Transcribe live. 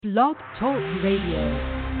Blog Talk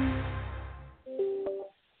Radio.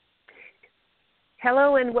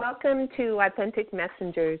 Hello and welcome to Authentic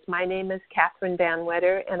Messengers. My name is Catherine Van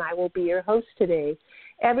Wetter, and I will be your host today.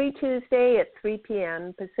 Every Tuesday at 3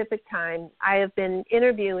 p.m. Pacific Time, I have been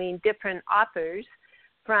interviewing different authors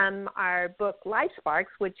from our book Life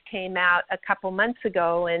Sparks, which came out a couple months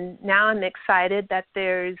ago, and now I'm excited that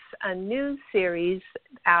there's a new series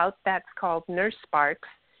out that's called Nurse Sparks.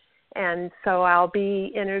 And so I'll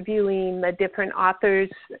be interviewing the different authors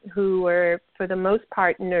who are, for the most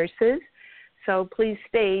part, nurses. So please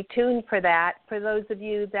stay tuned for that. For those of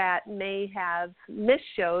you that may have missed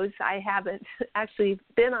shows, I haven't actually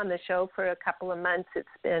been on the show for a couple of months. It's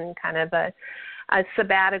been kind of a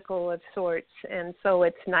sabbatical of sorts. And so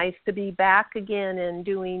it's nice to be back again and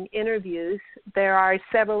doing interviews. There are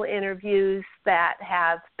several interviews that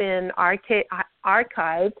have been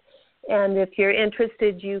archived. And if you're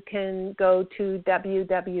interested, you can go to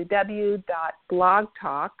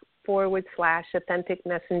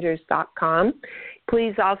www.blogtalk.com/authenticmessengers.com.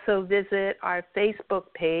 Please also visit our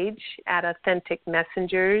Facebook page at Authentic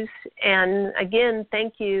Messengers. And again,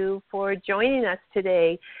 thank you for joining us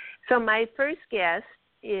today. So my first guest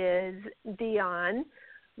is Deonne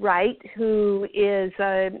Wright, who is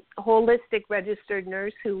a holistic registered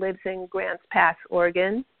nurse who lives in Grants Pass,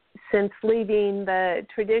 Oregon. Since leaving the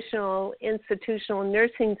traditional institutional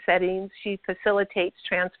nursing settings, she facilitates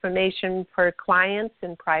transformation for clients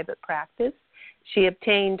in private practice. She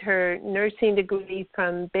obtained her nursing degree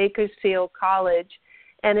from Bakersfield College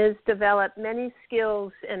and has developed many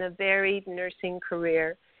skills in a varied nursing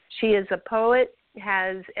career. She is a poet,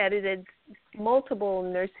 has edited multiple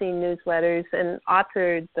nursing newsletters, and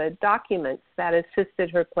authored the documents that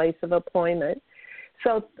assisted her place of employment.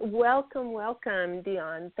 So welcome,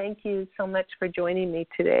 Deonne. Thank you so much for joining me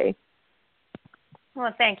today.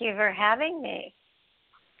 Well, thank you for having me.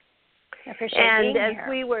 I appreciate being here. And as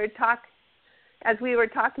we were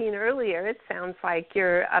talking earlier, it sounds like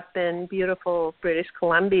you're up in beautiful British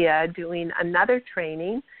Columbia doing another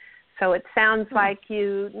training. So it sounds like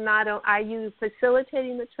are you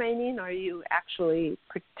facilitating the training, or are you actually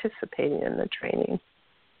participating in the training?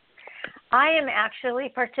 I am actually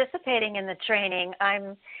participating in the training.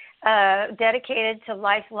 I'm dedicated to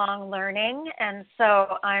lifelong learning, and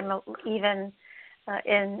so I'm even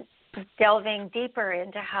in delving deeper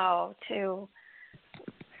into how to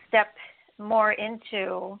step more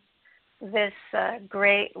into this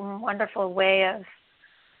great, wonderful way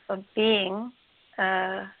of being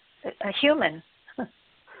a human.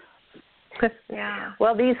 Yeah.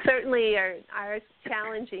 Well, these certainly are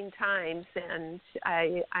challenging times, and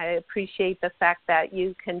I appreciate the fact that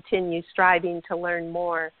you continue striving to learn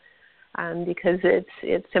more, because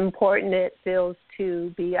it's important, it feels, to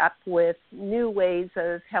be up with new ways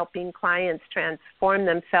of helping clients transform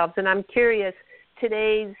themselves. And I'm curious,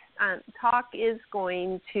 today's talk is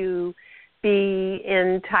going to be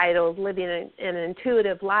entitled Living an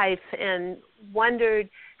Intuitive Life, and wondered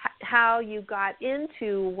how you got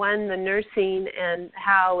into, the nursing and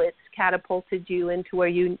how it's catapulted you into where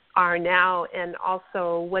you are now, and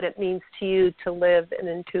also what it means to you to live an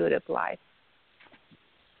intuitive life.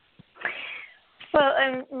 Well,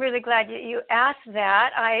 I'm really glad you asked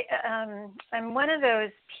that. I'm one of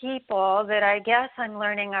those people that I guess I'm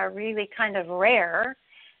learning are really kind of rare,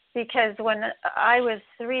 because when I was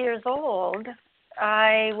 3 years old,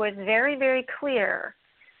 I was very, very clear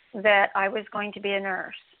that I was going to be a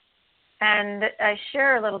nurse. And I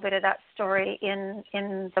share a little bit of that story in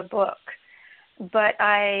the book. But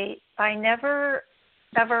I never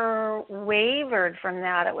ever wavered from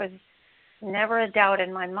that. It was never a doubt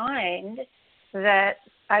in my mind that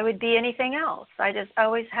I would be anything else. I just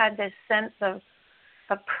always had this sense of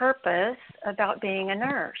a purpose about being a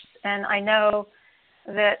nurse. And I know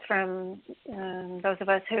that from those of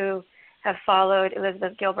us who have followed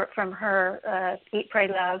Elizabeth Gilbert from her Eat, Pray,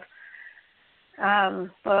 Love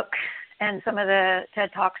book, and some of the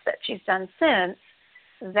TED Talks that she's done since,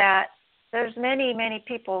 that there's many, many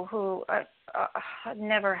people who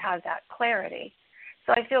never had that clarity.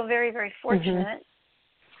 So I feel very, very fortunate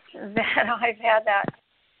that I've had that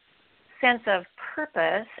sense of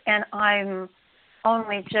purpose, and I'm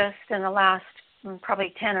only just in the last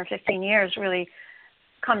probably 10 or 15 years really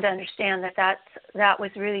come to understand that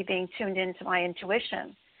was really being tuned into my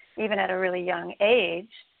intuition. Even at a really young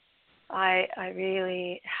age, I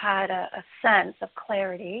really had a sense of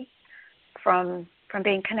clarity from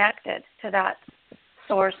being connected to that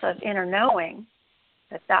source of inner knowing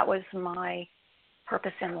that was my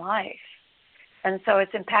purpose in life. And so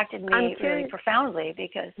it's impacted me really profoundly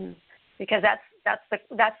because that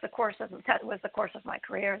was the course of my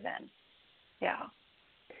career then. Yeah.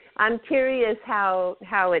 I'm curious how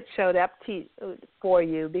it showed up for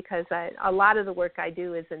you, because a lot of the work I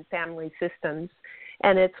do is in family systems,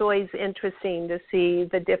 and it's always interesting to see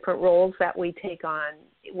the different roles that we take on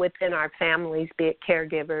within our families, be it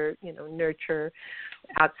caregiver, nurture,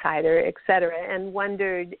 outsider, et cetera, and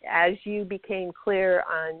wondered, as you became clear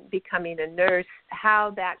on becoming a nurse,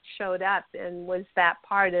 how that showed up, and was that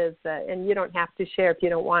part of and you don't have to share if you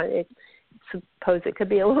don't want it, suppose it could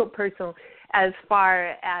be a little personal, as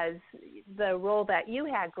far as the role that you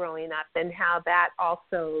had growing up and how that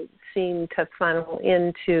also seemed to funnel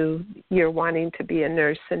into your wanting to be a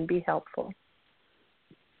nurse and be helpful.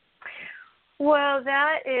 Well,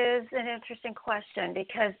 that is an interesting question,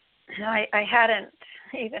 because I hadn't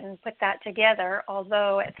even put that together,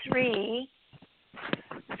 although at 3,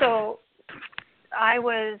 so I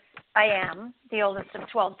am the oldest of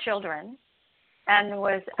 12 children, and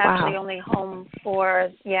was actually only home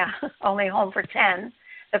for 10,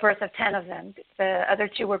 the birth of 10 of them. The other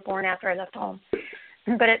 2 were born after I left home.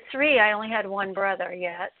 But at 3, I only had one brother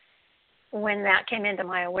yet when that came into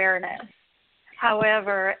my awareness.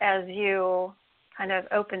 However, as you kind of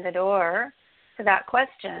opened the door to that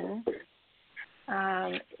question,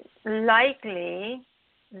 likely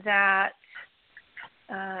that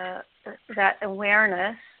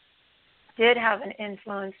awareness did have an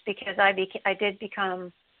influence, because I did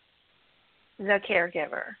become the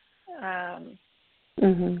caregiver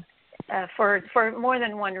for more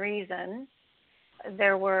than one reason.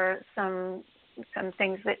 There were some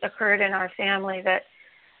things that occurred in our family that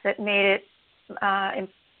made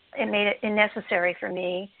it necessary for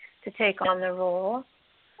me to take on the role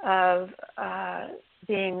of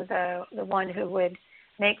being the one who would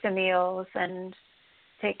make the meals and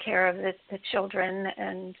take care of the children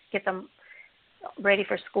and get them ready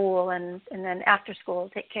for school, and then after school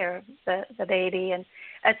take care of the baby, and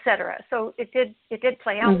et cetera. So it did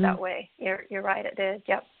play out that way. You're right, it did.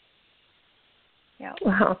 Yep.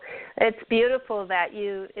 Wow, it's beautiful that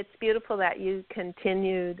you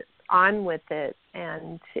continued on with it,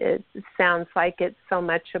 and it sounds like it's so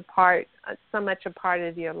much a part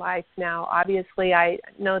of your life now. Obviously, I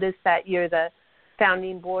noticed that you're the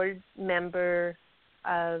founding board member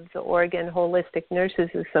of the Oregon Holistic Nurses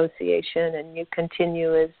Association, and you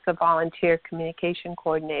continue as the volunteer communication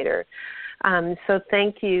coordinator. So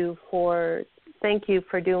thank you for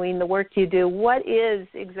doing the work you do. What is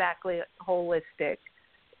exactly holistic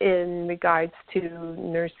in regards to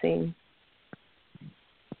nursing?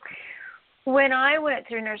 When I went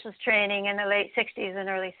through nurses training in the late 60s and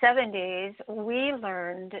early 70s, we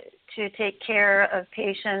learned to take care of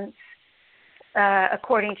patients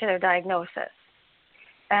according to their diagnosis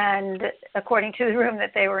and according to the room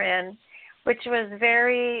that they were in, which was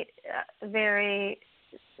very, very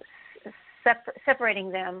separating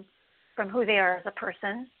them from who they are as a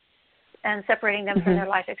person, and separating them from their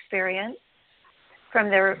life experience, from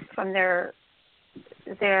their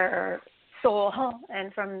soul,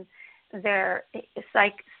 and from their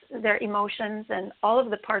emotions, and all of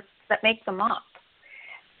the parts that make them up.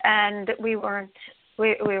 And we were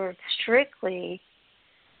strictly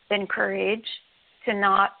encouraged to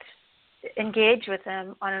not engage with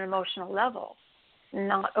them on an emotional level,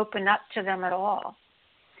 not open up to them at all.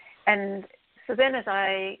 And so then, as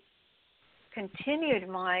I continued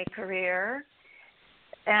my career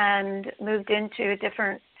and moved into a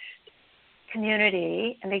different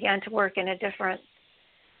community and began to work in a different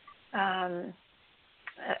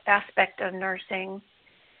aspect of nursing,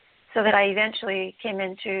 so that I eventually came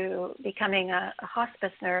into becoming a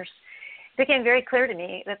hospice nurse, it became very clear to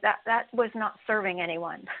me that was not serving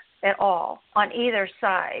anyone at all on either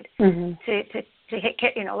side. To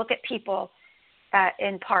look at people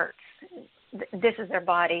in parts. This is their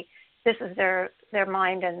body, this is their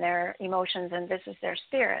mind and their emotions, and this is their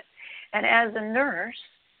spirit. And as a nurse,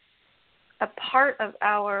 a part of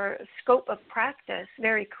our scope of practice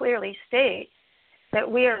very clearly states that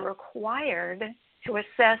we are required to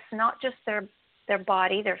assess not just their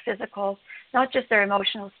body, their physical, not just their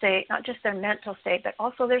emotional state, not just their mental state, but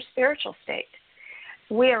also their spiritual state.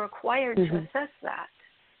 We are required to assess that.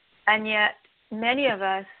 And yet many of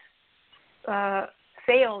us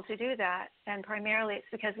fail to do that, and primarily it's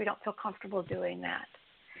because we don't feel comfortable doing that.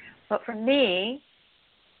 But for me,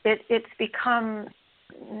 it's become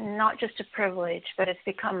not just a privilege, but it's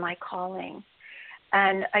become my calling.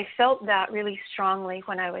 And I felt that really strongly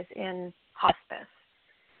when I was in hospice,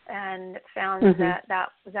 and found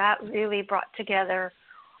that really brought together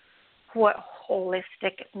what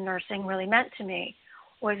holistic nursing really meant to me,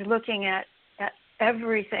 was looking at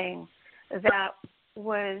everything that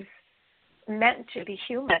was meant to be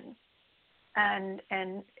human, and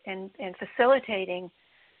facilitating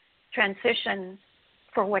transition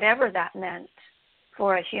for whatever that meant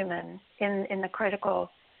for a human in the critical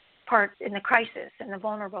part, in the crisis, in the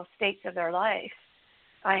vulnerable states of their life.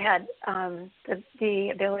 I had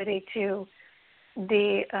the ability to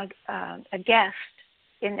be a guest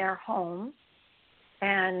in their home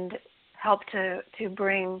and help to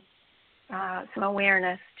bring some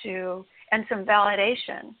awareness to and some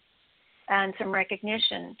validation and some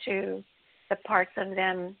recognition to the parts of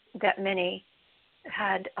them that many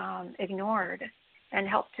had ignored, and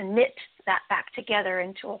help to knit that back together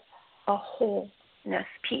into a wholeness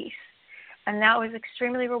piece. And that was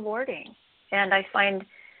extremely rewarding. And I find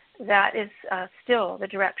that is still the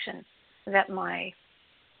direction that my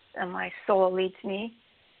soul leads me,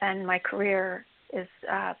 and my career is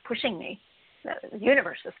pushing me. The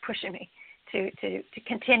universe is pushing me to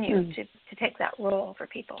continue to take that role for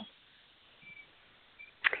people.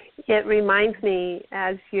 It reminds me,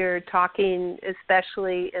 as you're talking,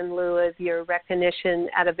 especially in lieu of your recognition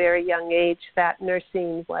at a very young age that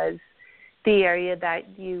nursing was the area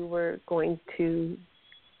that you were going to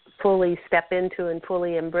fully step into and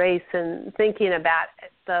fully embrace, and thinking about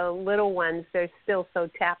the little ones, they're still so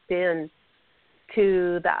tapped in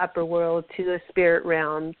to the upper world, to the spirit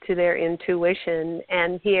realm, to their intuition.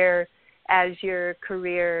 And here, as your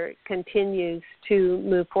career continues to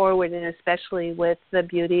move forward, and especially with the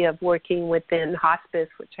beauty of working within hospice,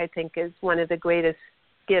 which I think is one of the greatest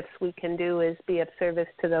gifts we can do, is be of service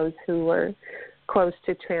to those who are close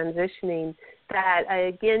to transitioning, that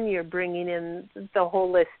again you're bringing in the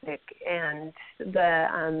holistic and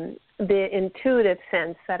the intuitive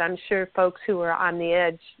sense that I'm sure folks who are on the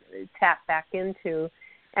edge tap back into.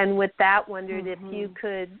 And with that, wondered if you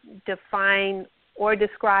could define or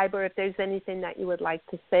describe, or if there's anything that you would like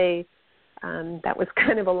to say. That was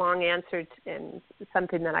kind of a long answer and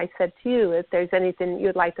something that I said to you. If there's anything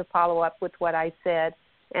you'd like to follow up with what I said,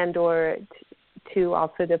 and or to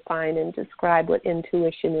also define and describe what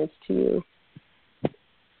intuition is to you.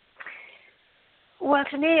 Well,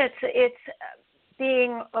 to me, it's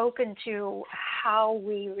being open to how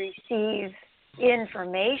we receive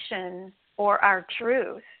information or our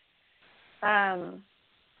truth.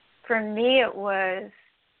 For me, it was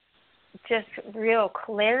just real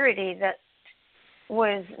clarity that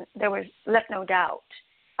there was left no doubt.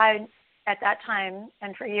 At that time,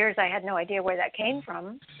 and for years, I had no idea where that came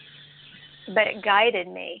from, but it guided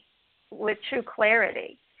me with true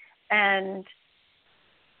clarity. And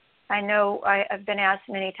I know I've been asked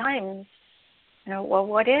many times, well,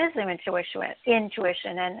 what is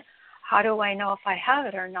intuition, and how do I know if I have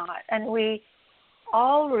it or not? And we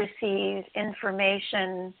all receive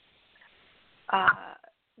information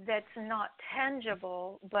that's not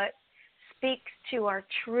tangible, but speaks to our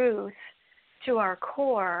truth, to our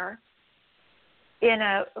core, in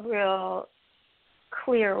a real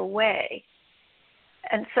clear way.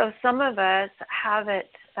 And so some of us have it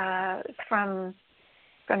from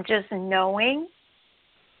just knowing.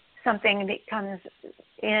 Something that comes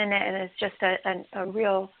in and is just a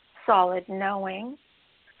real solid knowing.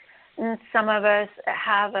 And some of us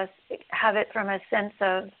have it from a sense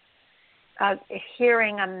of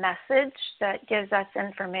hearing a message that gives us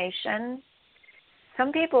information.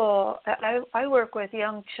 Some people, I work with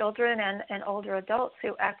young children and older adults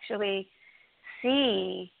who actually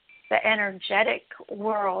see the energetic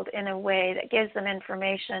world in a way that gives them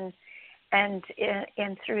information, and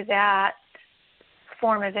through that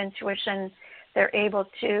form of intuition, they're able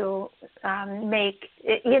to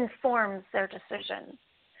it informs their decision.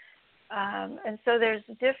 And so there's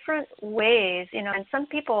different ways, and some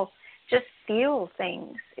people just feel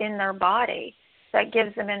things in their body that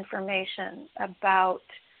gives them information about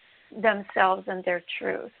themselves and their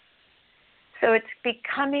truth. So it's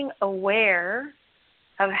becoming aware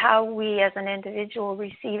of how we as an individual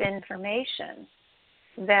receive information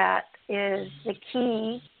that is the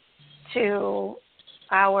key to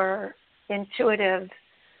our intuitive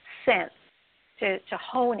sense, to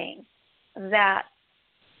honing that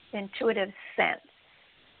intuitive sense.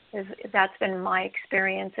 That's been my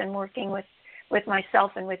experience in working with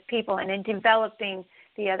myself and with people, and in developing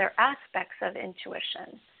the other aspects of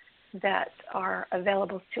intuition that are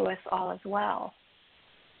available to us all as well,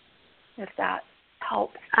 if that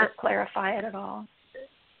helps to clarify it at all.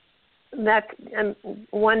 That's a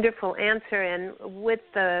wonderful answer. And with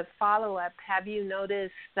the follow-up, have you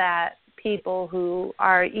noticed that people who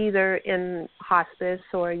are either in hospice,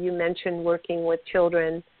 or you mentioned working with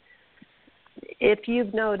children, if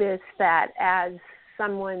you've noticed that as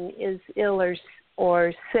someone is ill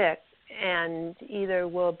or sick and either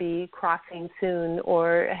will be crossing soon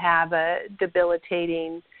or have a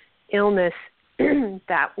debilitating illness,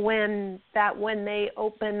 that when they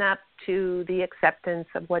open up to the acceptance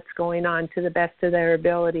of what's going on to the best of their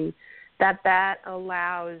ability, that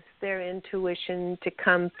allows their intuition to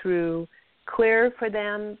come through clear for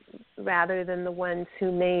them rather than the ones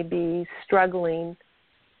who may be struggling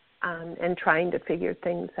and trying to figure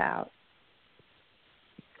things out.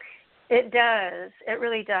 It does. It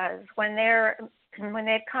really does. When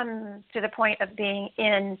they've come to the point of being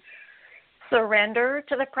in surrender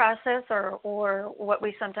to the process, or what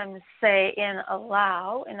we sometimes say in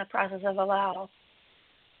the process of allow,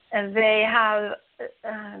 and they have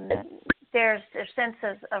their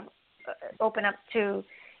senses of open up to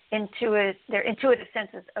their intuitive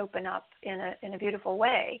senses open up in a beautiful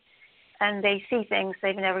way, and they see things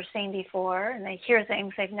they've never seen before, and they hear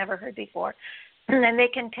things they've never heard before, and they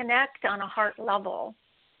can connect on a heart level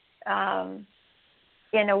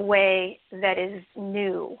in a way that is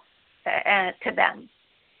new to them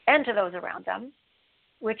and to those around them,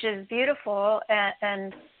 which is beautiful.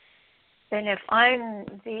 And if I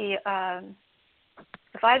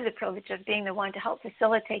have the privilege of being the one to help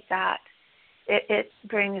facilitate that, it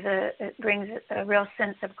brings a real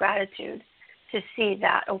sense of gratitude to see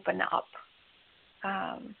that open up,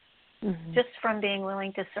 just from being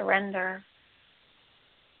willing to surrender.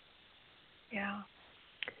 Yeah.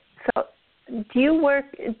 So, do you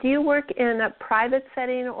work in a private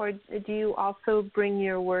setting, or do you also bring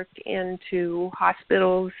your work into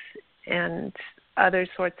hospitals and other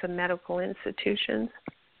sorts of medical institutions?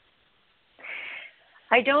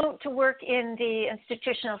 I don't work in the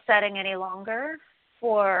institutional setting any longer.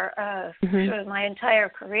 For sort of my entire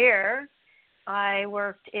career, I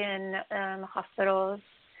worked in hospitals,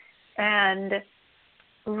 and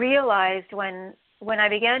realized when I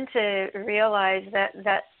began to realize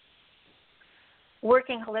that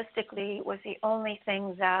working holistically was the only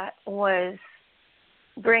thing that would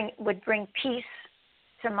bring peace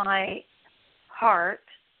to my heart,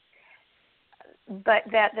 but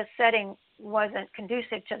that the setting wasn't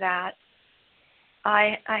conducive to that,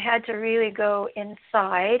 I had to really go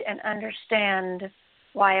inside and understand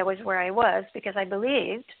why I was where I was, because I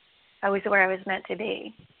believed I was where I was meant to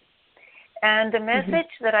be. And the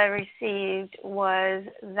message that I received was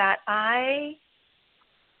that my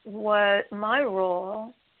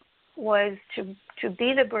role was to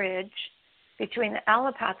be the bridge between the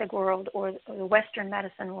allopathic world, or the Western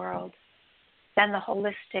medicine world, and the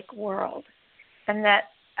holistic world, and that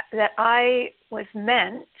I was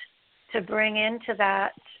meant to bring into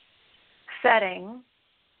that setting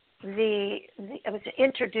I was to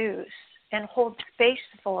introduce and hold space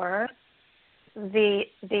for the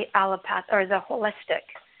allopath, or the holistic.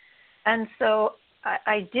 And so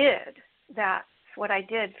I did that. What I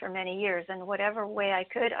did for many years, in whatever way I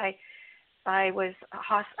could. I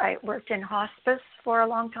worked in hospice for a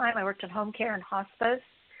long time. I worked in home care and hospice.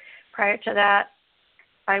 Prior to that,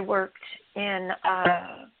 I worked on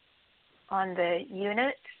the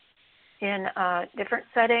unit in a different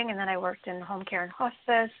setting, and then I worked in home care and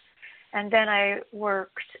hospice, and then I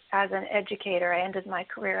worked as an educator. I ended my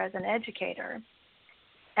career as an educator,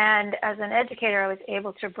 and as an educator, I was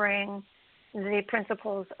able to bring the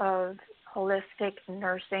principles of holistic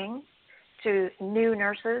nursing to new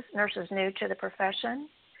nurses new to the profession,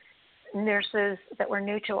 nurses that were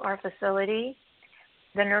new to our facility,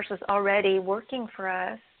 the nurses already working for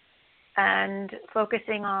us, and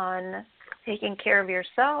focusing on taking care of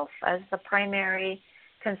yourself as the primary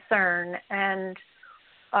concern, and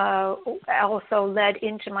also led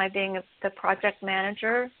into my being the project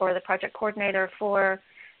manager or the project coordinator for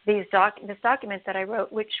this document that I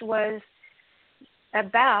wrote, which was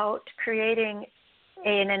about creating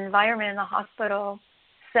an environment in the hospital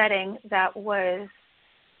setting that was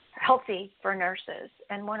healthy for nurses.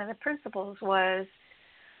 And one of the principles was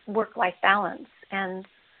work-life balance, and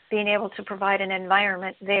being able to provide an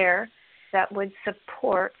environment there that would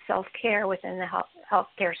support self-care within the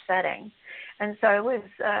healthcare setting. And so I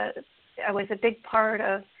was a big part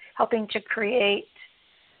of helping to create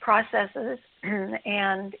processes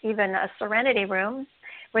and even a serenity room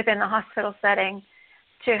within the hospital setting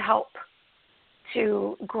to help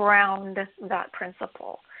to ground that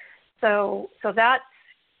principle. So that's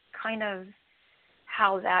kind of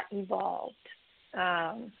how that evolved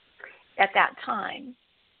at that time.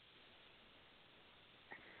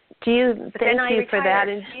 Thank you for that.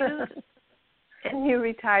 And you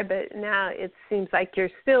retired, but now it seems like you're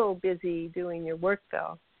still busy doing your work,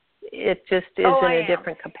 though. It just is in a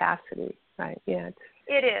different capacity, right? Yeah.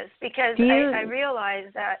 It is, because I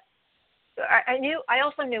realized that I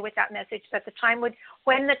also knew with that message that the time would,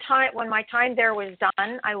 when my time there was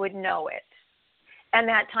done, I would know it, and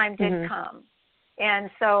that time did come.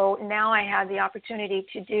 And so now I have the opportunity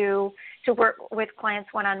to work with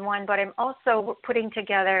clients one-on-one, but I'm also putting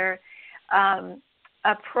together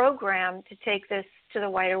a program to take this to the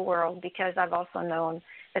wider world, because I've also known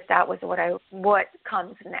that was what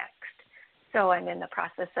comes next. So I'm in the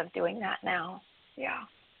process of doing that now. Yeah.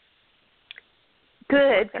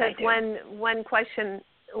 Good, because one question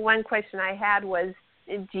I had was,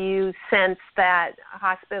 do you sense that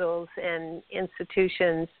hospitals and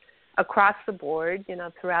institutions across the board,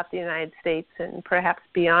 throughout the United States and perhaps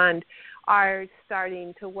beyond, are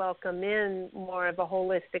starting to welcome in more of a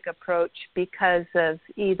holistic approach because of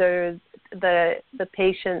either the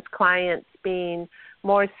patient's clients being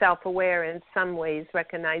more self-aware in some ways,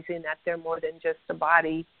 recognizing that they're more than just a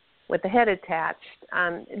body with a head attached,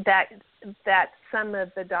 that some of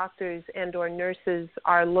the doctors and or nurses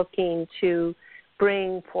are looking to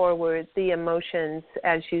bring forward the emotions,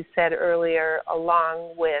 as you said earlier,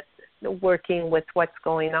 along with working with what's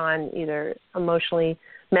going on, either emotionally,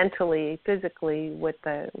 mentally, physically, with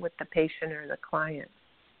the patient or the client.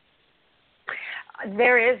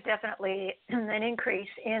 There is definitely an increase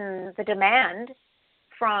in the demand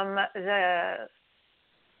from the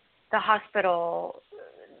hospital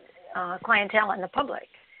clientele and the public.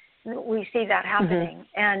 We see that happening,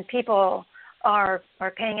 and people are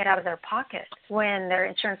paying it out of their pocket when their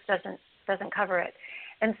insurance doesn't cover it.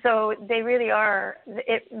 And so they really are,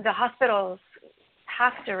 the hospitals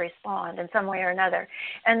have to respond in some way or another.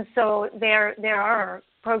 And so there are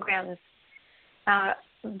programs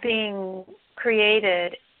being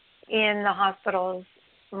created in the hospitals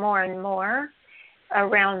more and more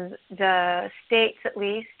around the states, at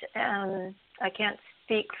least. I can't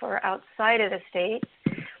speak for outside of the states,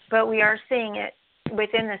 but we are seeing it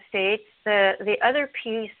within the states. The other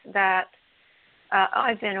piece that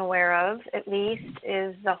I've been aware of, at least,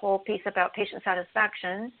 is the whole piece about patient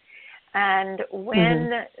satisfaction. And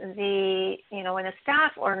when when the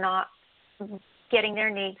staff are not getting their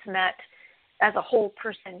needs met as a whole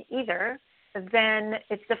person either, then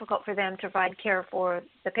it's difficult for them to provide care for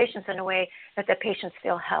the patients in a way that the patients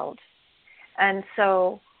feel held. And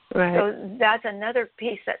so, so that's another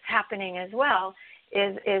piece that's happening as well.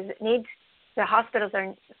 The hospitals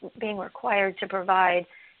are being required to provide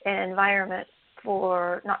an environment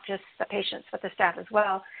for not just the patients but the staff as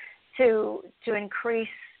well, to increase,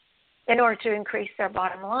 in order to increase their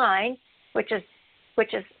bottom line, which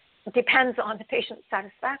depends on the patient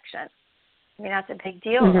satisfaction. I mean, that's a big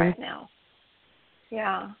deal right now.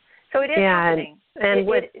 Yeah. So it is happening. And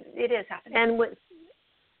it is happening.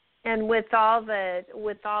 And with all the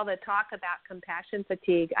talk about compassion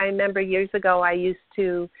fatigue, I remember years ago I used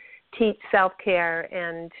to teach self-care,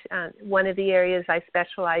 and one of the areas I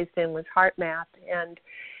specialized in was heart math. And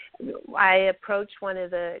I approached one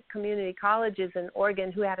of the community colleges in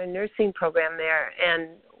Oregon who had a nursing program there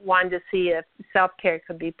and wanted to see if self-care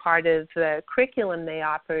could be part of the curriculum they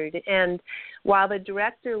offered. And while the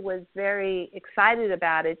director was very excited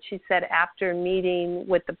about it, she said after meeting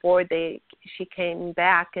with the board, she came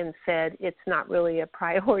back and said it's not really a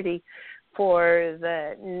priority for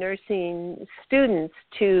the nursing students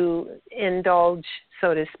to indulge,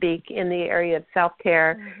 so to speak, in the area of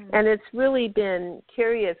self-care. And it's really been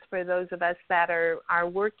curious for those of us that are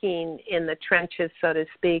working in the trenches, so to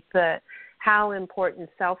speak, how important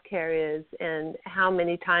self-care is, and how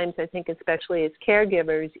many times I think especially as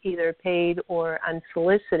caregivers, either paid or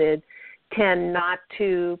unsolicited, tend not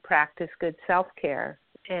to practice good self-care.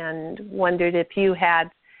 And wondered if you had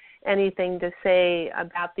anything to say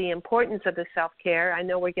about the importance of the self-care. I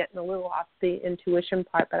know we're getting a little off the intuition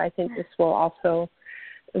part, but I think this will also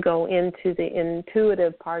go into the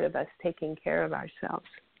intuitive part of us taking care of ourselves.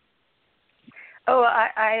 Oh,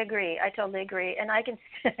 I agree. I totally agree. And I can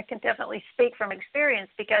definitely speak from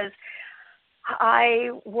experience, because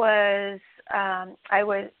I was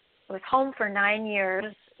home for 9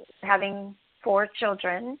 years, having 4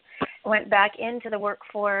 children, went back into the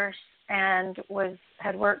workforce and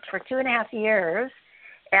had worked for 2.5 years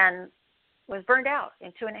and was burned out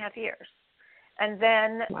in 2.5 years. And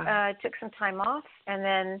then took some time off, and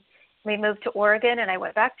then we moved to Oregon, and I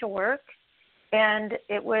went back to work. And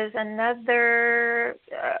it was another,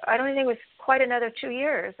 I don't think it was quite another 2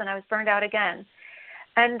 years, and I was burned out again.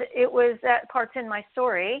 And it was that part's in my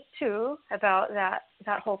story too, about that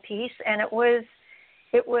whole piece. And it was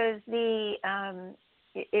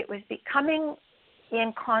becoming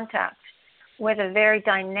in contact with a very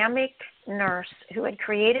dynamic nurse who had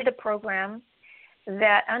created a program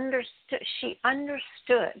that she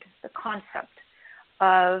understood the concept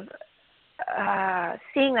of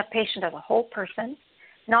seeing the patient as a whole person,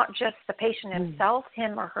 not just the patient himself,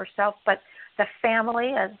 him or herself, but the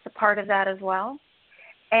family as a part of that as well.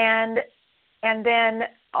 and then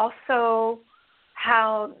also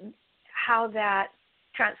how that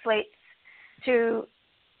translates to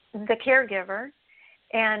the caregiver,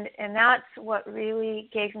 and that's what really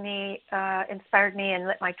inspired me and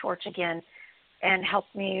lit my torch again, and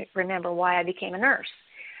helped me remember why I became a nurse.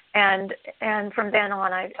 And from then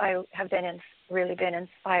on, I have really been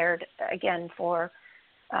inspired again for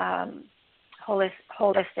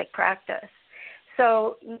holistic practice.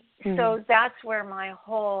 So that's where my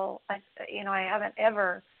whole, I haven't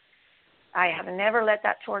ever let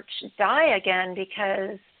that torch die again,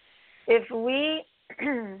 because if we,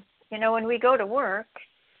 when we go to work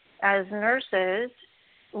as nurses,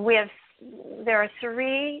 there are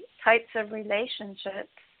 3 types of relationships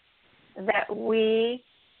that we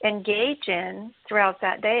engage in throughout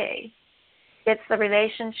that day. It's the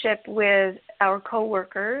relationship with our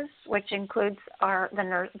coworkers, which includes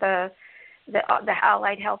the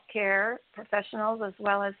allied healthcare professionals as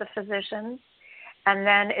well as the physicians, and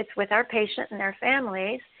then it's with our patient and their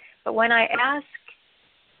families. But when I ask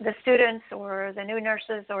the students or the new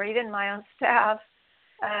nurses or even my own staff,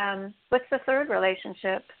 what's the 3rd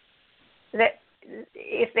relationship? That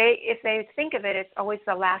if they think of it, it's always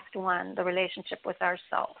the last one, the relationship with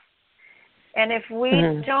ourselves. And if we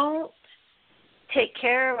don't take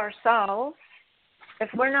care of ourselves, if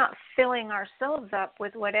we're not filling ourselves up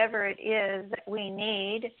with whatever it is that we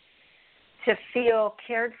need to feel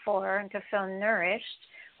cared for and to feel nourished,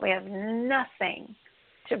 we have nothing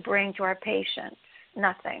to bring to our patients,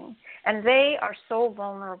 nothing. And they are so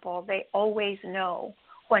vulnerable. They always know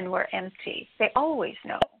when we're empty. They always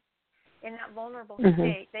know. In that vulnerable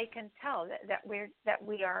state, they can tell that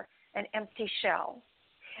we are an empty shell.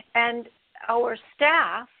 And our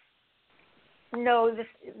staff know this.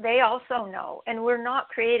 They also know, and we're not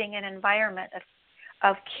creating an environment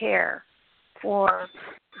of care for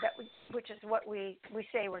that, which is what we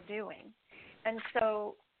say we're doing. And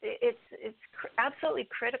so it's absolutely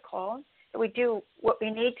critical that we do what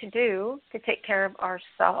we need to do to take care of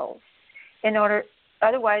ourselves.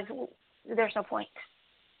 Otherwise, there's no point.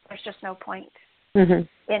 There's just no point in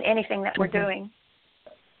anything that we're doing.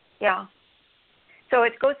 Yeah. So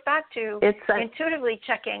it goes back to intuitively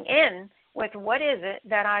checking in with what is it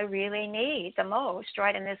that I really need the most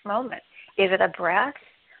right in this moment. Is it a breath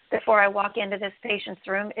before I walk into this patient's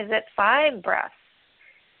room? Is it 5 breaths?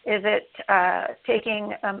 Is it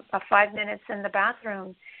taking 5 minutes in the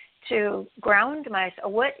bathroom to ground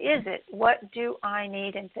myself? What is it? What do I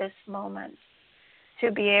need in this moment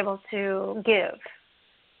to be able to give?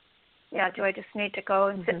 Yeah, do I just need to go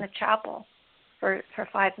and sit in the chapel for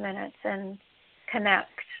 5 minutes and connect?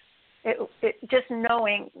 Just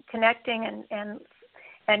knowing, connecting,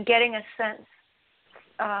 and getting a sense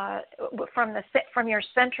from your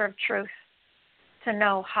center of truth to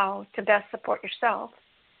know how to best support yourself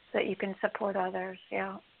so that you can support others.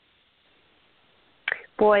 Yeah.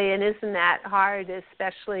 Boy, and isn't that hard,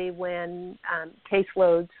 especially when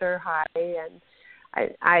caseloads are high. And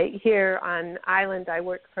I here on island, I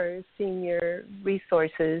work for senior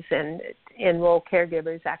resources and enroll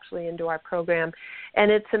caregivers actually into our program. And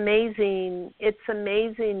it's amazing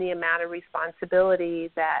the amount of responsibility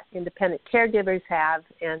that independent caregivers have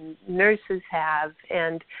and nurses have,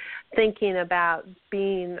 and thinking about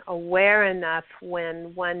being aware enough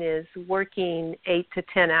when one is working 8 to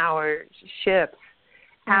 10 hour shifts,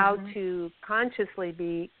 how to consciously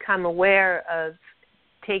become aware of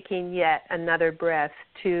taking yet another breath,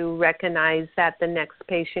 to recognize that the next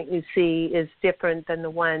patient you see is different than the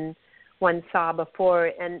one saw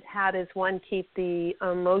before, and how does one keep the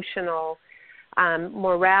emotional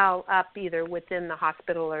morale up either within the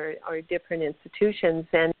hospital or different institutions.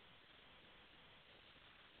 And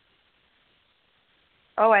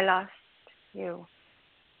I lost you.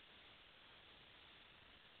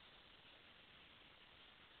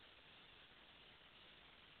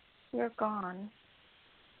 You're gone.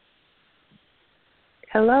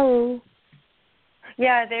 Hello.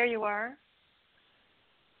 Yeah, there you are.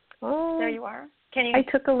 Oh, there you are. Can you? I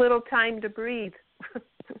took a little time to breathe.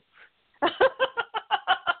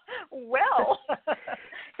 Well,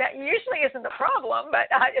 that usually isn't a problem, but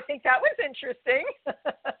I think that was interesting.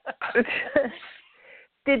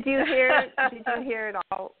 Did you hear it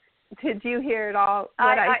all? Did you hear it all?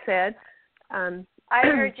 What I said? I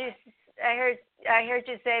heard you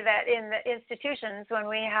say that in the institutions, when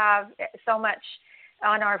we have so much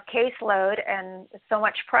on our caseload and so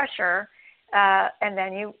much pressure, and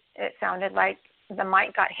then it sounded like the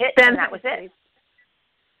mic got hit, and that was it.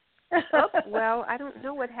 Oh, well, I don't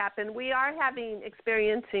know what happened. We are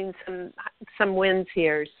experiencing some winds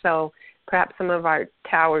here, so perhaps some of our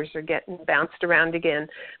towers are getting bounced around again.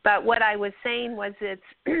 But what I was saying was it's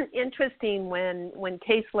interesting when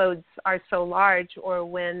caseloads are so large, or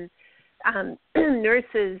when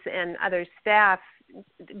nurses and other staff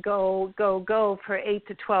go for 8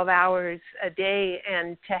 to 12 hours a day,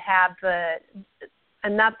 and to have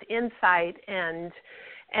enough insight and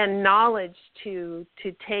knowledge to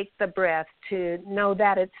take the breath, to know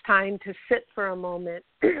that it's time to sit for a moment,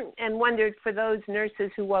 and wondered, for those nurses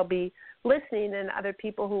who will be listening and other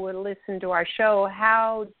people who will listen to our show,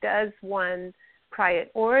 how does one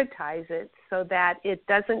prioritize it so that it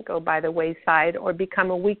doesn't go by the wayside or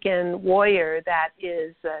become a weekend warrior that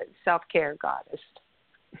is a self-care goddess,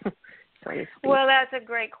 so to speak? Well, that's a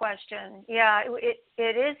great question. Yeah,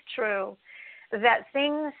 it is true that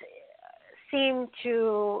things seem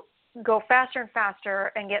to go faster and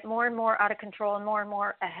faster and get more and more out of control and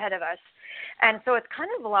more ahead of us. And so it's kind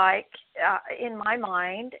of like, in my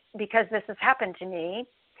mind, because this has happened to me,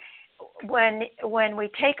 when we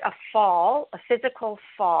take a fall, a physical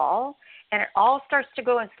fall, and it all starts to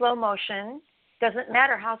go in slow motion, doesn't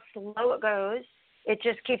matter how slow it goes, it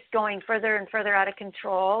just keeps going further and further out of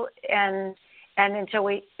control, and until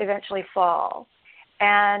we eventually fall.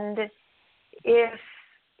 And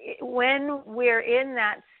when we're in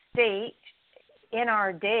that state in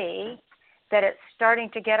our day that it's starting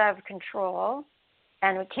to get out of control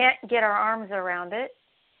and we can't get our arms around it,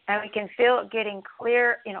 and we can feel it getting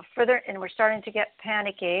clear, further, and we're starting to get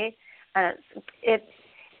panicky,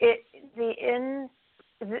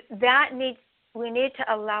 we need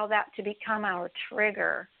to allow that to become our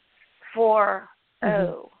trigger for,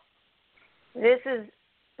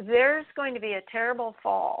 there's going to be a terrible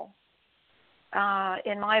fall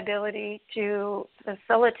in my ability to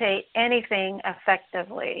facilitate anything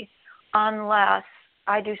effectively unless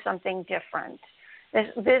I do something different.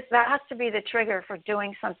 That has to be the trigger for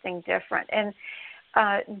doing something different. And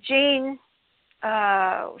Jean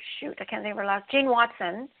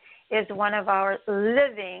Watson is one of our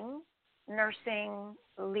living nursing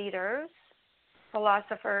leaders,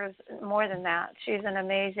 philosophers, more than that. She's an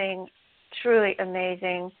amazing, truly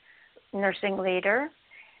amazing nursing leader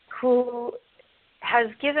who has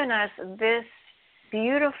given us this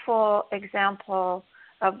beautiful example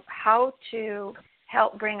of how to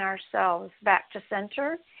help bring ourselves back to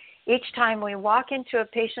center. Each time we walk into a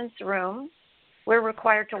patient's room, we're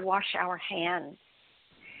required to wash our hands.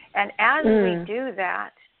 And as we do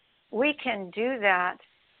that, we can do that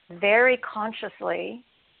very consciously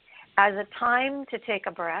as a time to take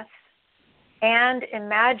a breath and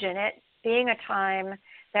imagine it being a time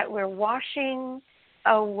that we're washing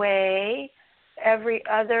away every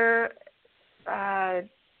other,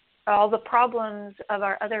 all the problems of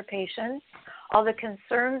our other patients, all the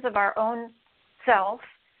concerns of our own self,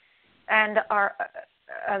 and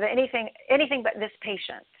of anything but this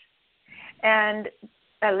patient, and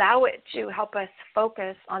allow it to help us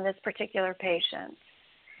focus on this particular patient,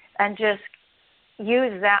 and just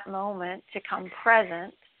use that moment to come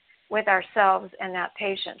present with ourselves and that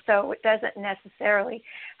patient. So it doesn't necessarily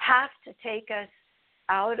have to take us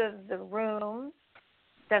out of the room,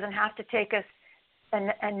 doesn't have to take us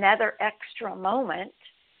another extra moment,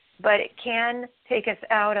 but it can take us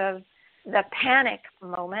out of the panic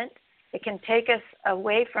moment. It can take us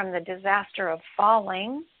away from the disaster of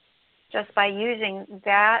falling just by using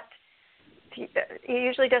that. It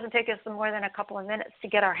usually doesn't take us more than a couple of minutes to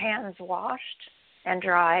get our hands washed and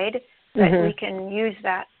dried, but we can use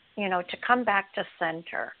that, to come back to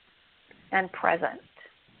center and present.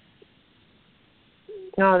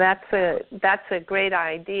 No, that's a great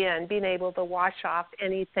idea, and being able to wash off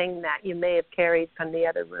anything that you may have carried from the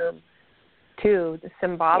other room, too,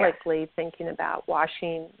 symbolically thinking about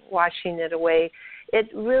washing it away.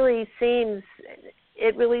 It really seems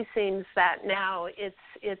that now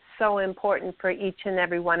it's so important for each and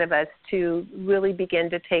every one of us to really begin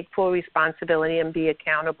to take full responsibility and be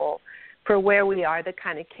accountable for where we are, the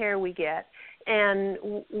kind of care we get. And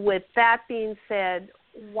with that being said,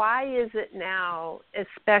 why is it now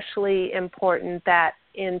especially important that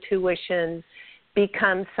intuition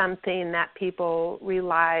becomes something that people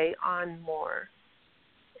rely on more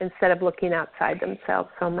instead of looking outside themselves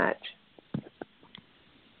so much?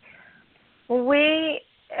 We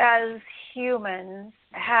as humans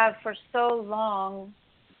have for so long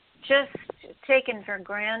just taken for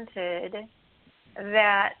granted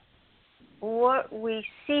that what we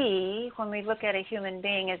see when we look at a human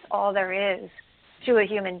being is all there is to a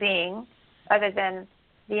human being, other than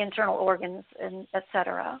the internal organs and et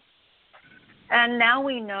cetera. And now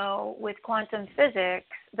we know with quantum physics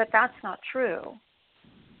that that's not true.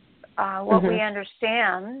 What we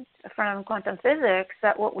understand from quantum physics,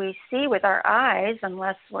 that what we see with our eyes,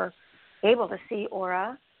 unless we're able to see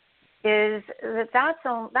aura, is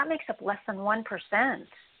that makes up less than 1%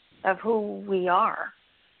 of who we are.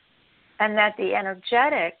 And that the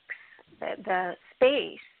energetics, the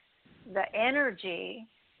space, the energy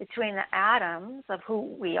between the atoms of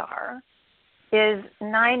who we are is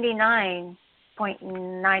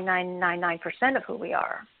 99.9999% of who we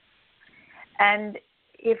are. And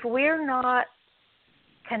if we're not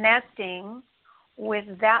connecting with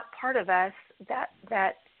that part of us that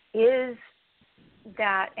is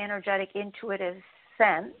that energetic, intuitive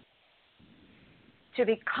sense, to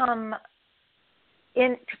come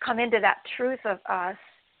into that truth of us,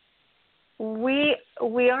 we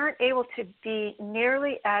aren't able to be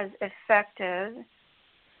nearly as effective,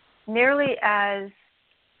 nearly as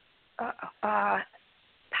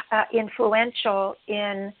influential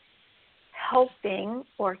in helping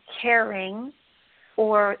or caring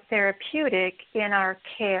or therapeutic in our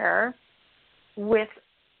care with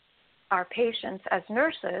our patients as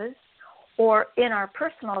nurses, or in our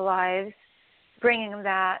personal lives, bringing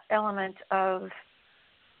that element of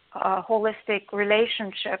holistic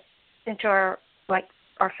relationship into our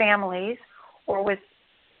families or with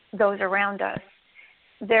those around us.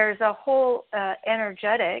 There's a whole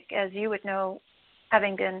energetic, as you would know,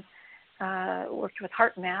 having been worked with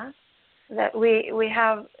heart math, that we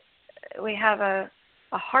have a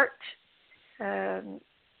heart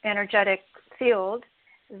energetic field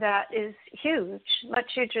that is huge, much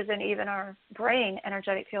huger than even our brain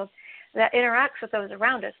energetic field, that interacts with those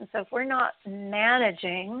around us. And so if we're not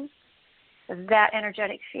managing that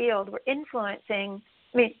energetic field, we're influencing,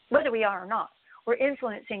 whether we are or not, we're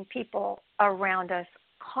influencing people around us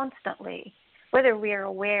constantly, whether we are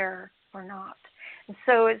aware or not. And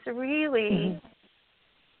so it's really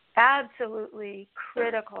absolutely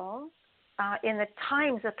critical in the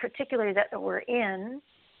times of particularly that we're in,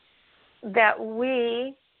 that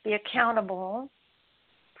we be accountable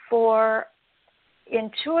for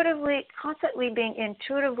constantly being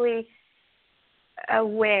intuitively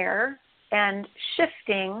aware and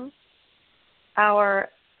shifting our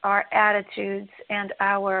attitudes and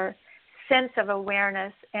our sense of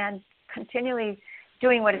awareness, and continually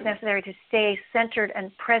doing what is necessary to stay centered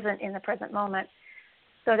and present in the present moment,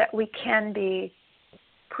 so that we can be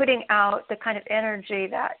putting out the kind of energy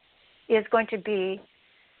that is going to be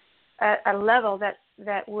a level that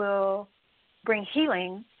will bring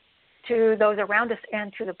healing to those around us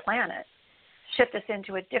and to the planet, shift us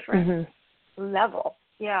into a different level.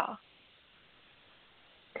 Yeah.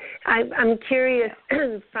 I'm curious,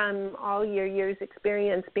 from all your years'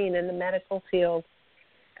 experience being in the medical field,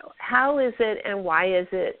 how is it and why is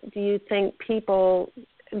it, do you think people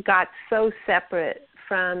got so separate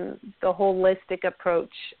from the holistic approach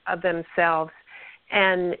of themselves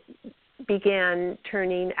and began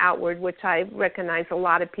turning outward, which I recognize a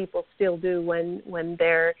lot of people still do when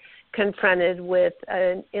they're confronted with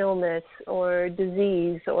an illness or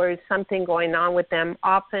disease or something going on with them,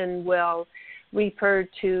 often will refer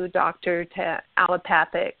to doctor to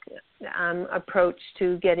allopathic approach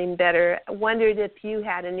to getting better. I wondered if you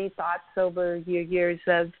had any thoughts over your years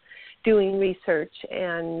of doing research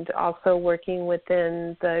and also working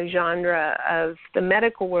within the genre of the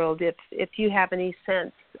medical world, if you have any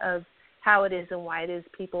sense of how it is and why it is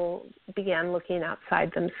people began looking outside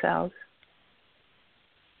themselves.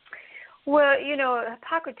 Well,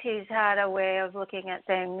 Hippocrates had a way of looking at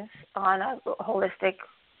things on a holistic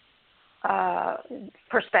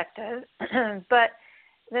perspective, but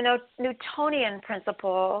the Newtonian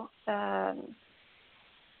principle,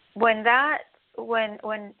 when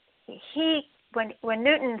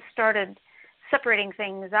Newton started separating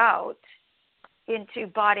things out into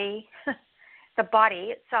body, the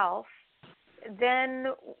body itself,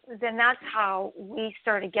 then that's how we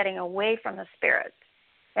started getting away from the spirit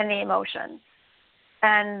and the emotions,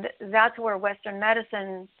 and that's where Western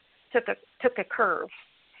medicine took a curve,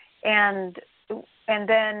 and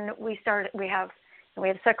then we have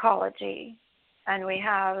psychology, and we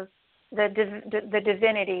have the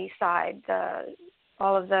divinity side,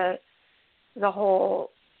 all of the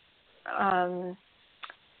whole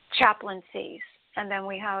chaplaincies, and then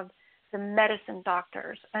we have the medicine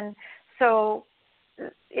doctors, and so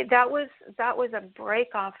that was a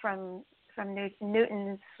break off from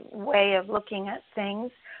Newton's way of looking at things,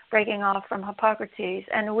 breaking off from Hippocrates,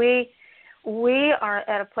 and we are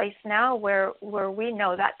at a place now where we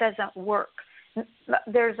know that doesn't work.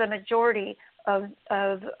 There's a majority of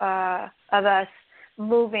us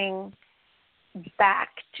moving back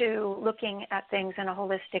to looking at things in a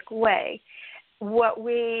holistic way. What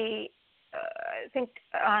we think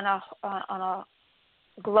on a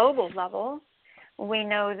global level, we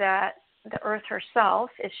know that the Earth herself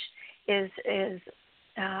is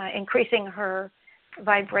increasing her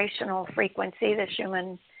vibrational frequency. The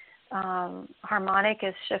Schumann harmonic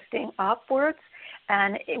is shifting upwards,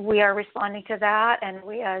 and we are responding to that. And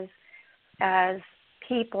we, as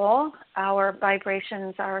people, our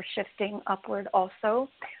vibrations are shifting upward also,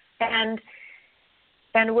 and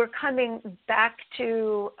we're coming back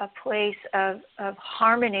to a place of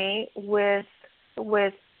harmony with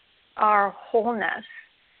our wholeness.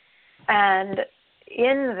 And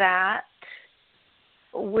in that,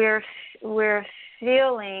 we're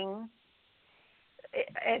feeling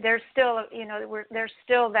there's still there's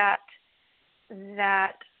still that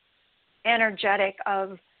energetic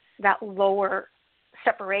of that lower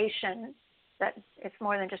separation, that it's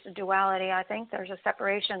more than just a duality. I think there's a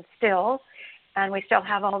separation still, and we still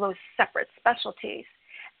have all those separate specialties.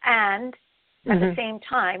 And at the same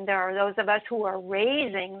time, there are those of us who are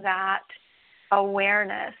raising that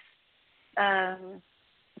awareness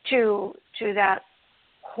to that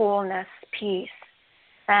wholeness piece.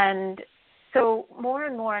 And so more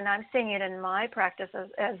and more, and I'm seeing it in my practice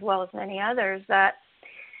as well as many others, that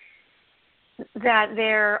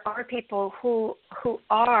there are people who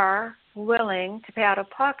are willing to pay out of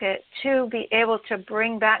pocket to be able to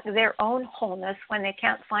bring back their own wholeness when they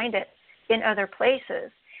can't find it in other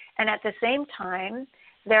places. And at the same time,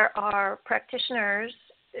 there are practitioners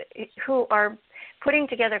who are putting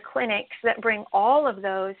together clinics that bring all of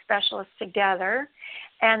those specialists together,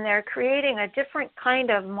 and they're creating a different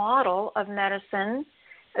kind of model of medicine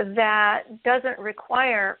that doesn't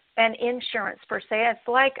require an insurance per se. It's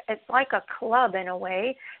like a club in a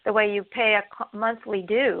way, the way you pay a monthly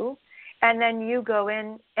due, and then you go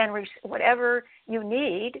in and whatever you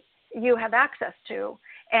need, you have access to.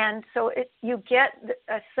 And so you get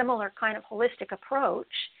a similar kind of holistic approach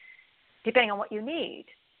depending on what you need,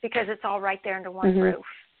 because it's all right there under one roof.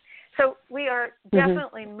 So we are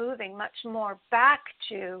definitely moving much more back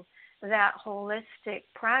to that holistic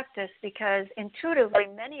practice, because intuitively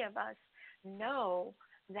many of us know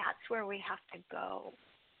that's where we have to go.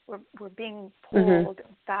 We're being pulled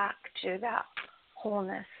back to that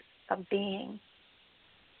wholeness of being.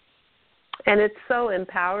 And it's so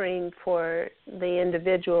empowering for the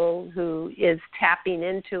individual who is tapping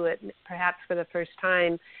into it, perhaps for the first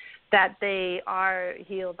time, that they are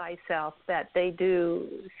heal thyself, that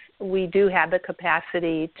we do have the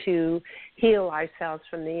capacity to heal ourselves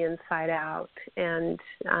from the inside out, and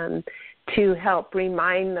to help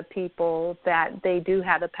remind the people that they do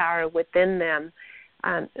have the power within them.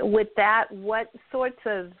 With that, what sorts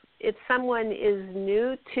of, if someone is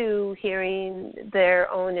new to hearing their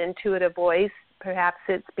own intuitive voice, perhaps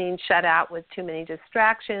it's being shut out with too many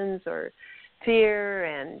distractions or fear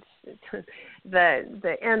and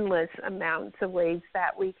the endless amounts of ways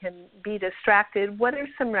that we can be distracted, what are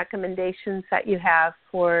some recommendations that you have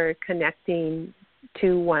for connecting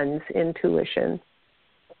to one's intuition?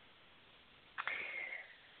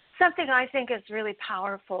 Something I think is really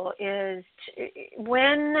powerful is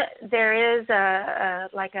when there is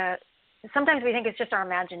sometimes we think it's just our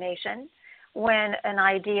imagination, when an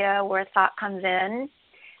idea or a thought comes in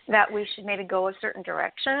that we should maybe go a certain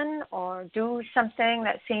direction or do something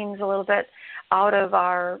that seems a little bit out of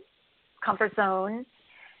our comfort zone.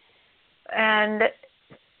 And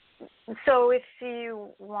so if you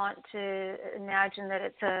want to imagine that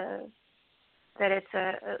it's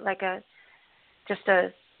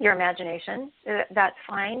your imagination, that's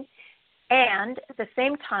fine. And at the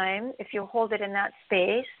same time, if you hold it in that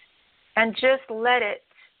space and just let it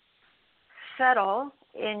settle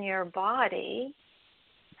in your body,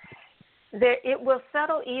 it will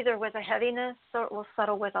settle either with a heaviness or it will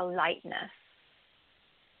settle with a lightness.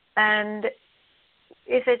 And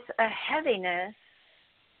if it's a heaviness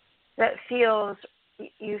that feels,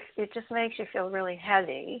 it just makes you feel really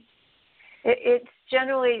heavy, it's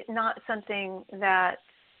generally not something that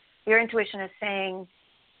your intuition is saying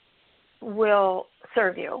will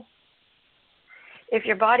serve you. If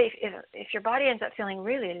your body ends up feeling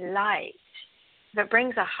really light, if it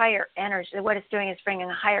brings a higher energy, what it's doing is bringing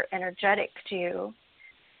a higher energetic to you,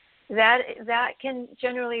 that can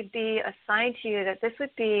generally be a sign to you that this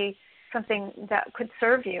would be something that could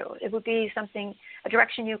serve you. It would be a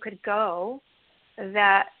direction you could go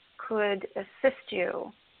that could assist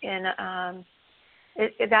you in.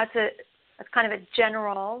 That's kind of a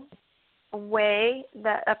general way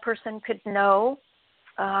that a person could know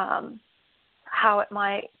how it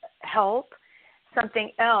might help.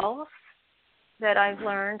 Something else that I've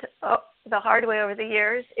learned the hard way over the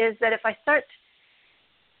years is that if I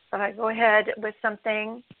go ahead with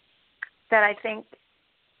something that I think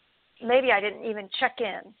maybe I didn't even check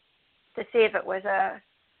in to see if it was a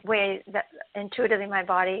way that intuitively my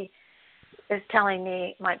body is telling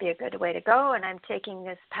me might be a good way to go, and I'm taking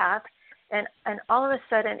this path, and all of a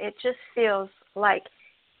sudden it just feels like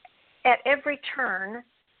at every turn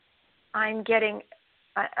I'm getting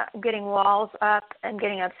walls up, I'm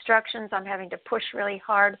getting obstructions, I'm having to push really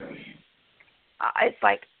hard. It's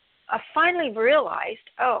like I finally realized,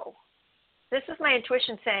 oh, this is my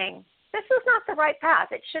intuition saying, this is not the right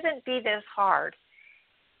path. It shouldn't be this hard.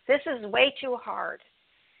 This is way too hard.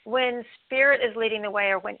 When spirit is leading the way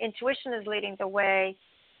or when intuition is leading the way,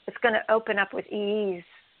 it's going to open up with ease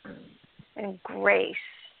and grace.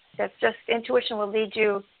 It's just intuition will lead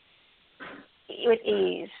you with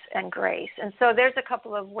ease and grace. And so there's a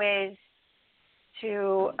couple of ways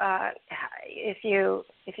to, if you're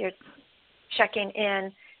checking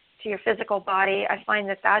in to your physical body, I find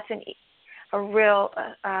that that's a real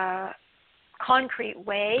concrete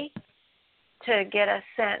way to get a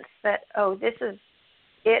sense that, oh, this is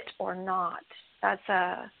it or not. That's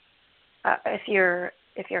if you're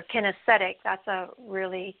kinesthetic, that's a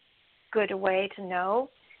really good way to know.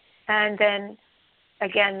 And then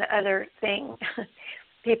again, the other thing,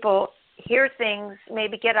 people hear things,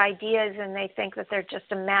 maybe get ideas, and they think that they're just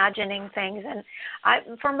imagining things.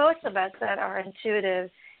 And for most of us that are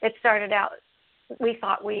intuitive, it started out, we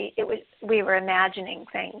thought we were imagining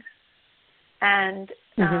things, and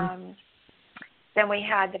then we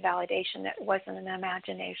had the validation that it wasn't an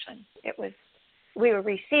imagination. We were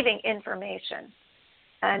receiving information,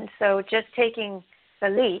 and so just taking the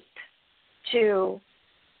leap to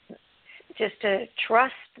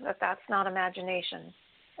trust that that's not imagination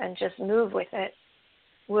and just move with it,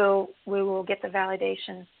 we will get the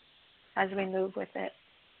validation as we move with it,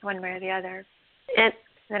 one way or the other. And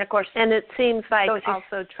then, of course, and it seems like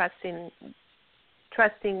also trusting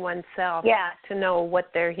oneself to know what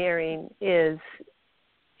they're hearing is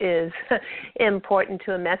important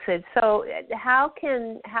to a message. So how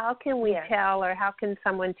can we tell, or how can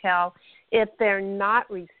someone tell if they're not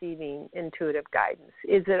receiving intuitive guidance?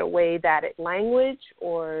 Is it a way that it language,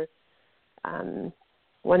 or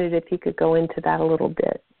wondered if you could go into that a little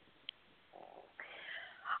bit.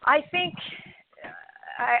 I think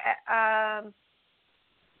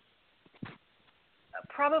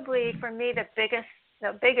probably for me the biggest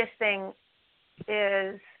thing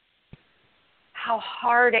is how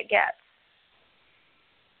hard it gets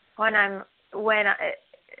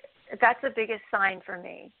that's the biggest sign for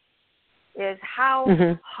me, is how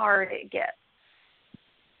hard it gets.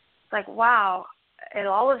 It's like, wow, it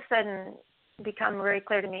all of a sudden become very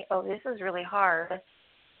clear to me, oh, this is really hard.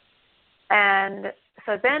 And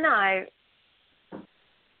so then I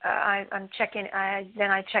check in,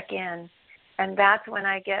 and that's when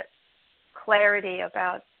I get clarity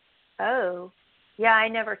about, oh, yeah, I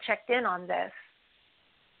never checked in on this.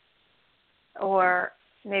 Or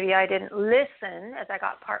maybe I didn't listen as I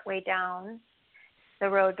got partway down the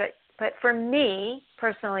road. But for me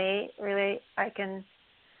personally, really, I can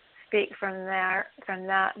speak from that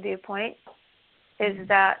viewpoint, is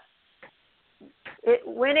that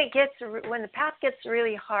when the path gets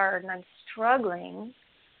really hard and I'm struggling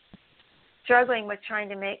with trying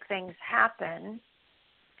to make things happen,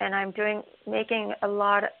 and I'm it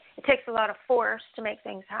takes a lot of force to make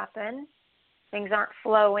things happen. Things aren't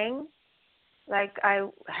flowing like I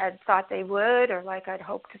had thought they would, or like I'd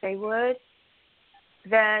hoped they would.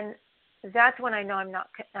 Then that's when I know I'm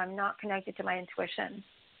not connected to my intuition.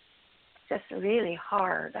 It's just really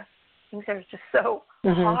hard. Things are just so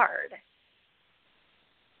hard.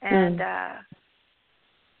 And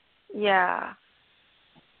yeah.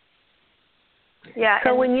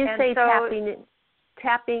 So when you say tapping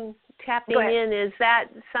in, is that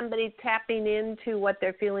somebody tapping into what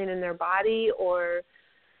they're feeling in their body, or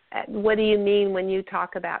what do you mean when you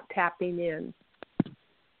talk about tapping in?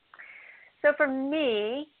 So for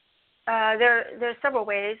me, there's several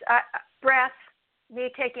ways. Breath,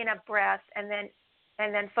 me taking a breath and then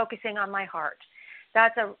focusing on my heart.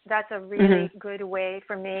 That's a really good way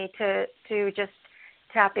for me to just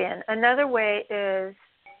tap in. Another way is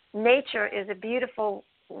nature is a beautiful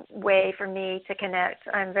way for me to connect.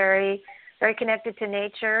 I'm very, very connected to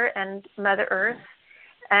nature and Mother Earth,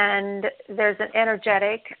 and there's an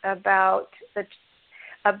energetic about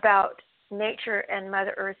nature and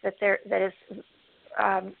Mother Earth that is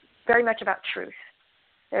very much about truth.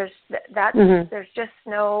 There's just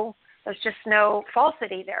no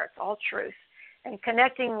falsity there. It's all truth. And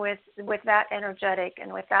connecting with that energetic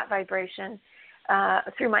and with that vibration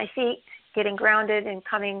through my feet, getting grounded and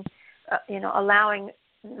coming allowing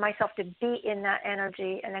myself to be in that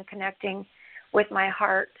energy and then connecting with my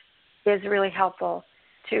heart is really helpful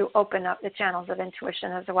to open up the channels of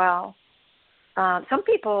intuition as well. Some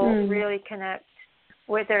people really connect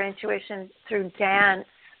with their intuition through dance.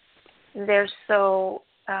 They're so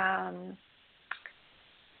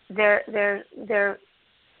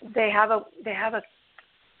they have a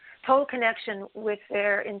total connection with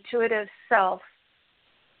their intuitive self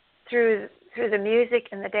through the music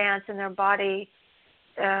and the dance, and their body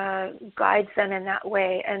guides them in that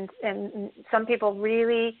way. And some people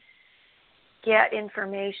really get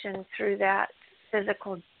information through that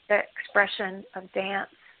physical expression of dance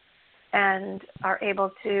and are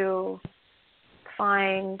able to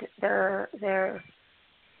find their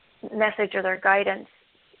message or their guidance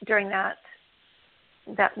during that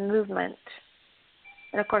movement.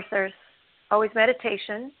 And of course, there's always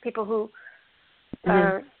meditation. People who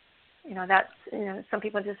are, some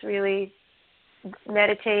people just really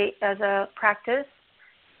meditate as a practice,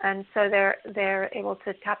 and so they're able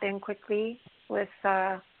to tap in quickly with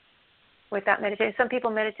that meditation. Some people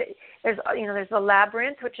meditate. There's the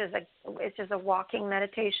labyrinth, which is it's just a walking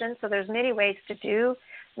meditation. So there's many ways to do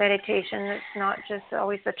meditation. It's not just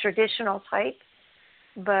always the traditional type,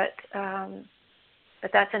 but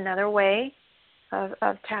that's another way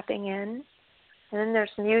of tapping in. And then there's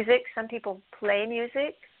music. Some people play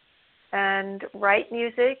music and write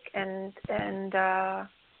music, and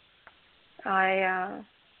I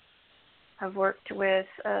have worked with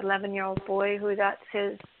an 11-year-old boy who that's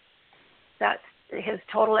his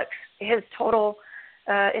total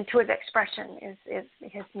intuitive expression is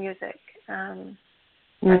his music.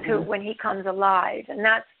 That's who, when he comes alive, and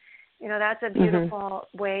that's a beautiful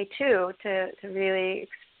way too to really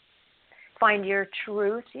find your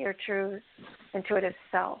true intuitive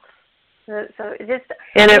self. So it just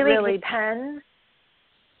really depends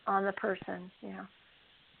on the person, yeah.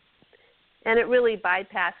 And it really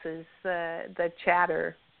bypasses the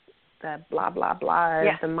chatter, the blah, blah, blah,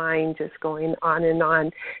 the mind just going on and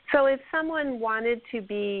on. So if someone wanted to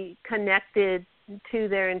be connected to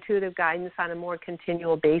their intuitive guidance on a more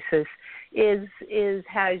continual basis,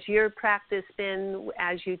 has your practice been,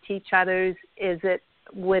 as you teach others, is it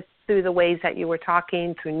through the ways that you were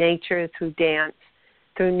talking, through nature, through dance,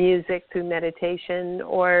 through music, through meditation,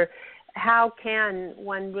 or how can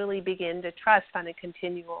one really begin to trust on a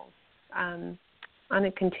continual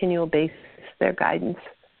basis their guidance?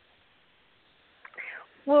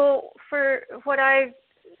 Well, for what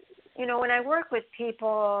when I work with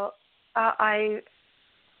people,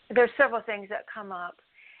 there's several things that come up,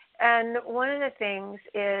 and one of the things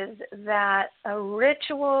is that a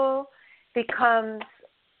ritual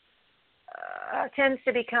tends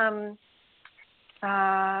to become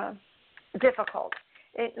difficult.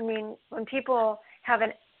 When people have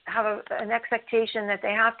an expectation that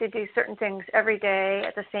they have to do certain things every day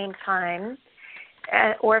at the same time,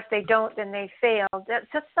 or if they don't, then they fail. That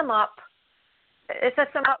sets them up. It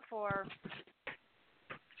sets them up for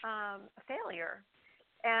failure,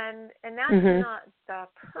 and that's not the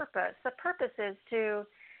purpose. The purpose is to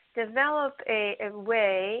develop a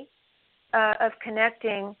way of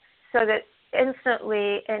connecting so that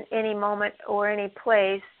instantly, in any moment or any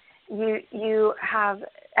place, you have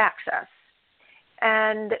access.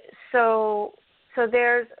 And so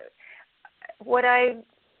there's what I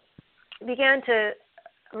began to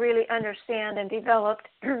really understand and developed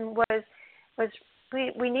was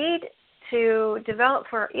we need to develop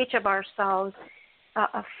for each of ourselves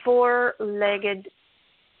a four-legged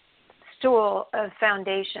stool of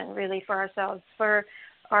foundation, really, for ourselves, for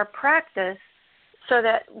our practice, so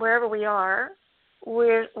that wherever we are,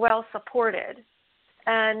 we're well supported.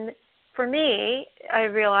 And for me, I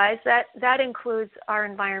realized that includes our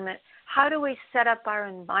environment. How do we set up our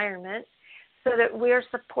environment so that we're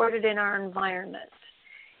supported in our environment?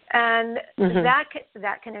 And that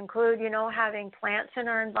can include, having plants in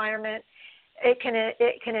our environment. It can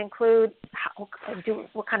include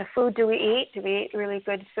what kind of food do we eat? Do we eat really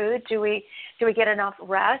good food? Do we get enough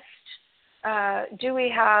rest? Do we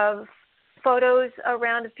have photos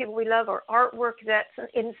around of people we love, or artwork that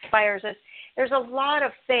inspires us? There's a lot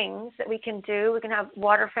of things that we can do. We can have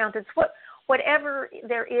water fountains, whatever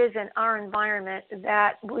there is in our environment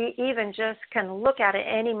that we even just can look at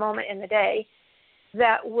any moment in the day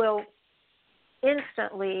that will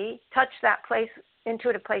instantly touch that place,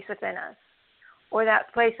 intuitive place within us, or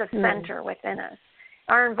that place of center within us.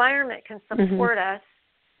 Our environment can support us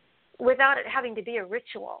without it having to be a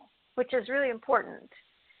ritual, which is really important.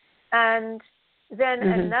 And then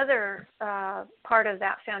another part of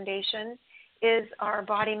that foundation is our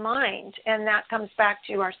body-mind, and that comes back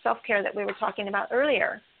to our self-care that we were talking about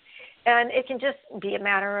earlier. And it can just be a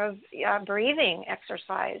matter of breathing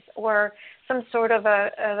exercise or some sort of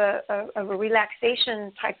a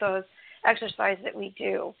relaxation type of exercise that we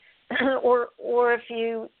do. or if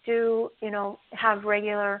you do, have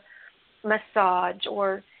regular massage,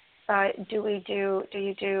 or do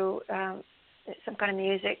you do some kind of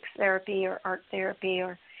music therapy or art therapy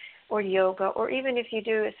or yoga, or even if you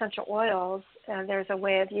do essential oils, there's a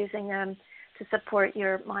way of using them to support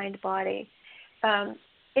your mind body.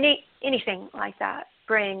 Anything like that,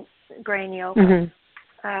 brain yoga,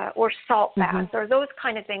 or salt baths, or those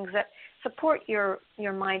kind of things that support your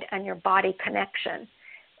mind and your body connection,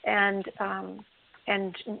 and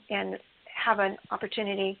have an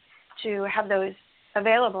opportunity to have those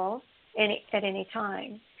available at any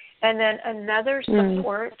time. And then another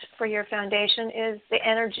support for your foundation is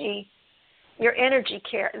your energy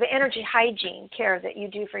care, the energy hygiene care that you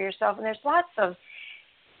do for yourself. And there's lots of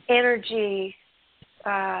energy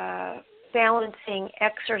balancing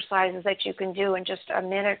exercises that you can do in just a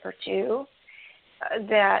minute or two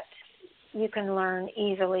that you can learn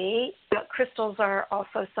easily. Crystals are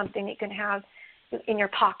also something you can have in your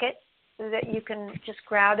pocket that you can just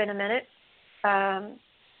grab in a minute.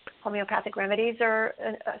 Homeopathic remedies are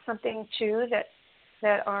something too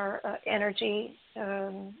that are energy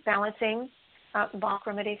balancing. Bach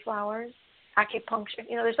remedy flowers, acupuncture.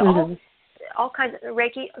 There's all kinds of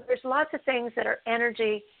Reiki. There's lots of things that are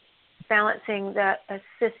energy balancing that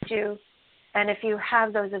assist you, and if you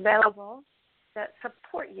have those available, that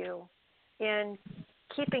support you in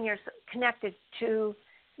keeping you connected to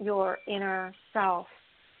your inner self.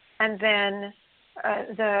 And then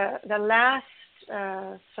the last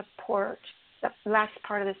support, the last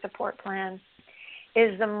part of the support plan,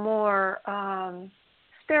 is the more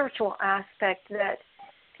spiritual aspect that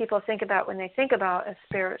people think about when they think about a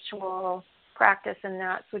spiritual practice, and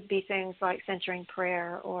that would be things like centering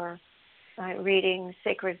prayer, or reading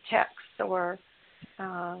sacred texts, or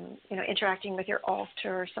interacting with your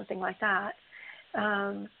altar or something like that.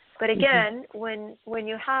 But again, when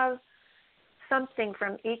you have something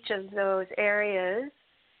from each of those areas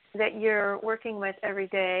that you're working with every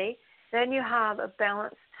day, then you have a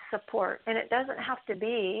balanced support. And it doesn't have to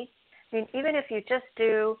be, even if you just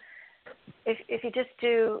do, if you just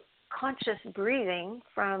do conscious breathing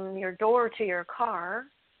from your door to your car,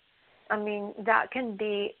 that can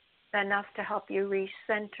be enough to help you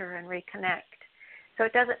recenter and reconnect. So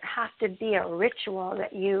it doesn't have to be a ritual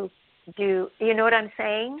that you do. You know what I'm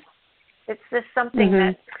saying? It's just something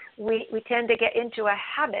that we tend to get into a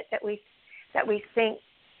habit that we think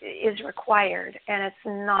is required, and it's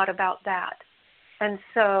not about that. And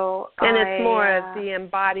so it's more of the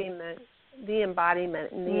embodiment and the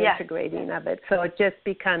integrating of it. So it just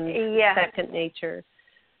becomes second nature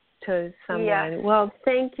to someone. Yes. Well,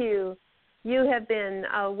 thank you. You have been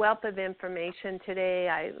a wealth of information today.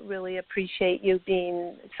 I really appreciate you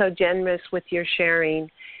being so generous with your sharing.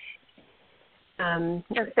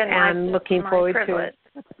 It's been I'm looking forward privilege.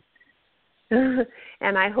 to it.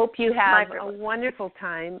 And I hope you have a wonderful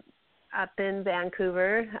time up in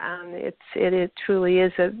Vancouver. It truly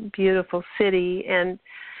is a beautiful city, and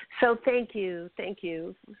so thank you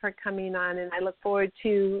for coming on. And I look forward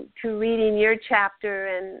to reading your chapter.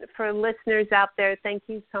 And for listeners out there, thank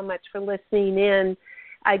you so much for listening in.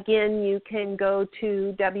 Again, you can go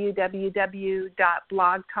to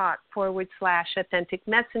www.blogtalk/Authentic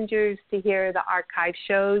Messengers to hear the archive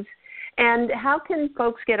shows. And how can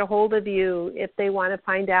folks get a hold of you if they want to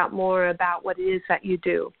find out more about what it is that you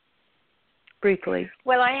do? Briefly.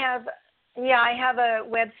 Well, I have a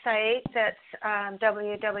website that's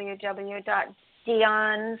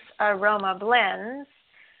www.Deonne's Aroma Blends,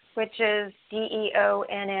 which is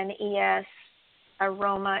DEONNES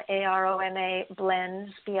Aroma AROMA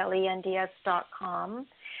Blends BLENDS.com,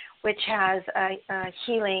 which has a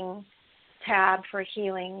healing tab for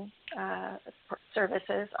healing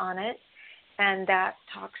services on it, and that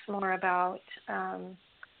talks more about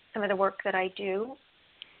some of the work that I do.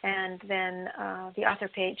 And then the author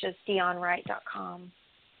page is DeonneWright.com.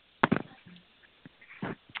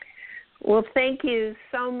 Well, thank you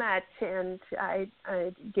so much, and I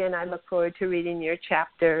look forward to reading your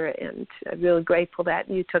chapter, and I'm really grateful that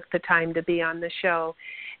you took the time to be on the show.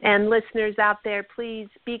 And listeners out there, please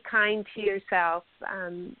be kind to yourself,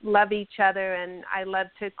 love each other, and I love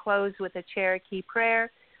to close with a Cherokee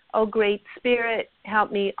prayer. Oh, Great Spirit,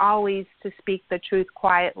 help me always to speak the truth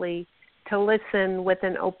quietly, to listen with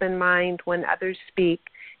an open mind when others speak,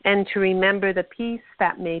 and to remember the peace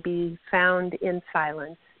that may be found in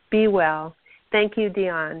silence. Be well. Thank you,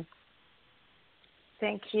 Deonne.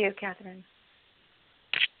 Thank you, Catherine.